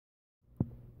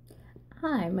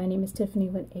Hi, my name is Tiffany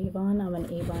with Avon. I'm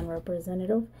an Avon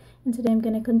representative, and today I'm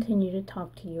going to continue to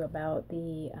talk to you about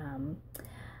the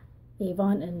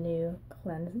Avon Anew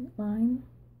Clean line.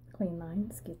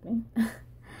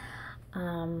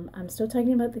 I'm still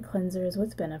talking about the cleansers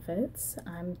with benefits.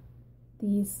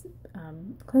 These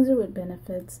cleanser with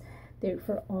benefits, they're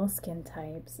for all skin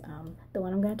types. The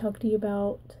one I'm going to talk to you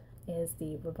about is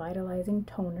the revitalizing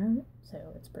toner, so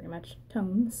it's pretty much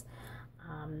tones.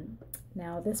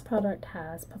 Now this product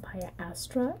has papaya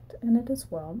extract in it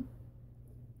as well.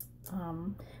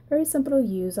 Very simple to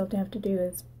use. All you have to do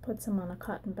is put some on a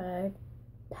cotton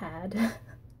pad.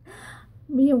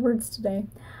 Me and words today.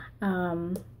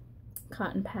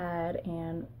 Cotton pad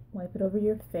and wipe it over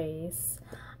your face.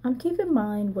 Keep in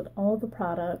mind with all the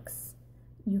products,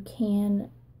 you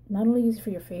can not only use it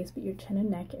for your face but your chin and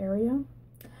neck area.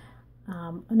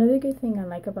 Another good thing I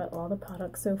like about all the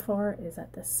products so far is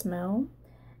that the smell.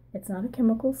 It's not a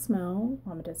chemical smell.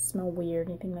 It doesn't smell weird,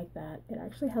 anything like that. It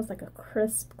actually has like a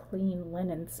crisp, clean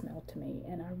linen smell to me,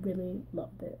 and I really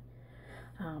loved it.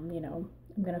 You know,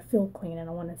 I'm gonna feel clean, and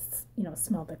I want to,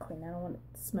 smell the clean. I don't want it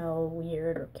to smell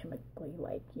weird or chemically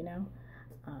like,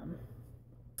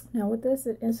 Now with this,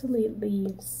 it instantly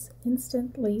leaves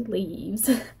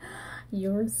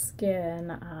your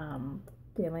skin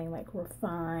feeling like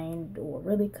refined or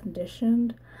really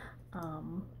conditioned.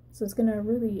 So it's going to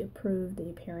really improve the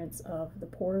appearance of the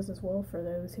pores as well for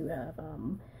those who have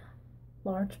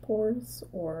large pores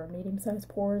or medium-sized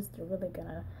pores. They're really going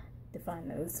to define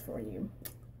those for you.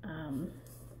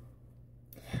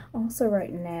 Also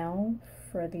right now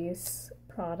for this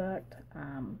product,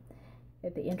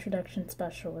 the introduction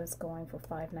special is going for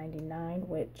 $5.99,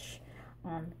 which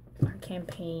on our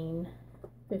campaign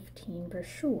 15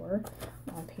 brochure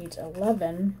on page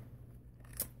 11,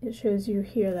 it shows you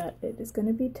here that it is going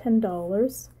to be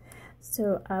 $10.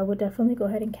 So I would definitely go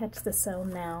ahead and catch the sale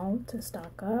now to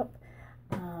stock up.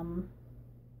 And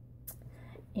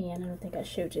I don't think I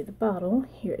showed you the bottle.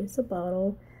 Here is the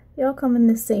bottle. They all come in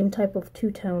the same type of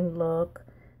two-tone look.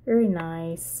 Very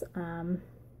nice.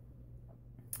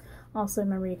 Also,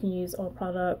 remember you can use all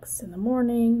products in the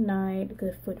morning, night,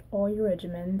 good for all your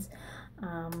regimens.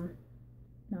 Now,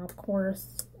 of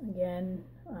course, again,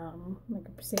 like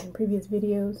I said in previous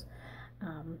videos,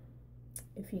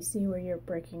 if you see where you're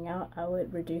breaking out, I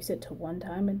would reduce it to 1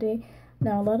 time a day.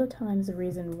 Now, a lot of times the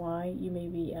reason why you may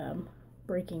be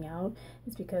breaking out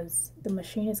is because the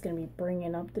machine is going to be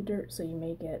bringing up the dirt, so you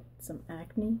may get some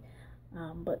acne.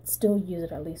 But still use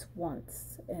it at least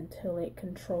once until it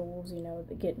controls,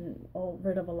 the getting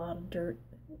rid of a lot of dirt.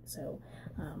 So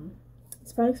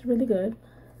this product's really good.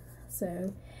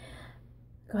 So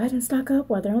go ahead and stock up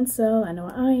while they're on sale. I know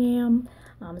I am.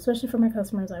 Especially for my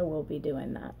customers, I will be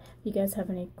doing that. If you guys have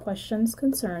any questions,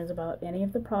 concerns about any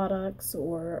of the products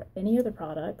or any other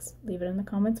products, leave it in the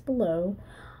comments below.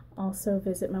 Also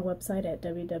visit my website at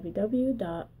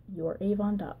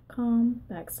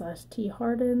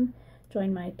www.youravon.com/tharden.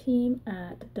 Join my team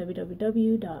at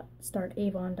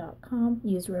www.startavon.com.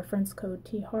 Use reference code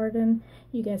tharden.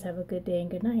 You guys have a good day and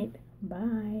good night.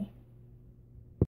 Bye.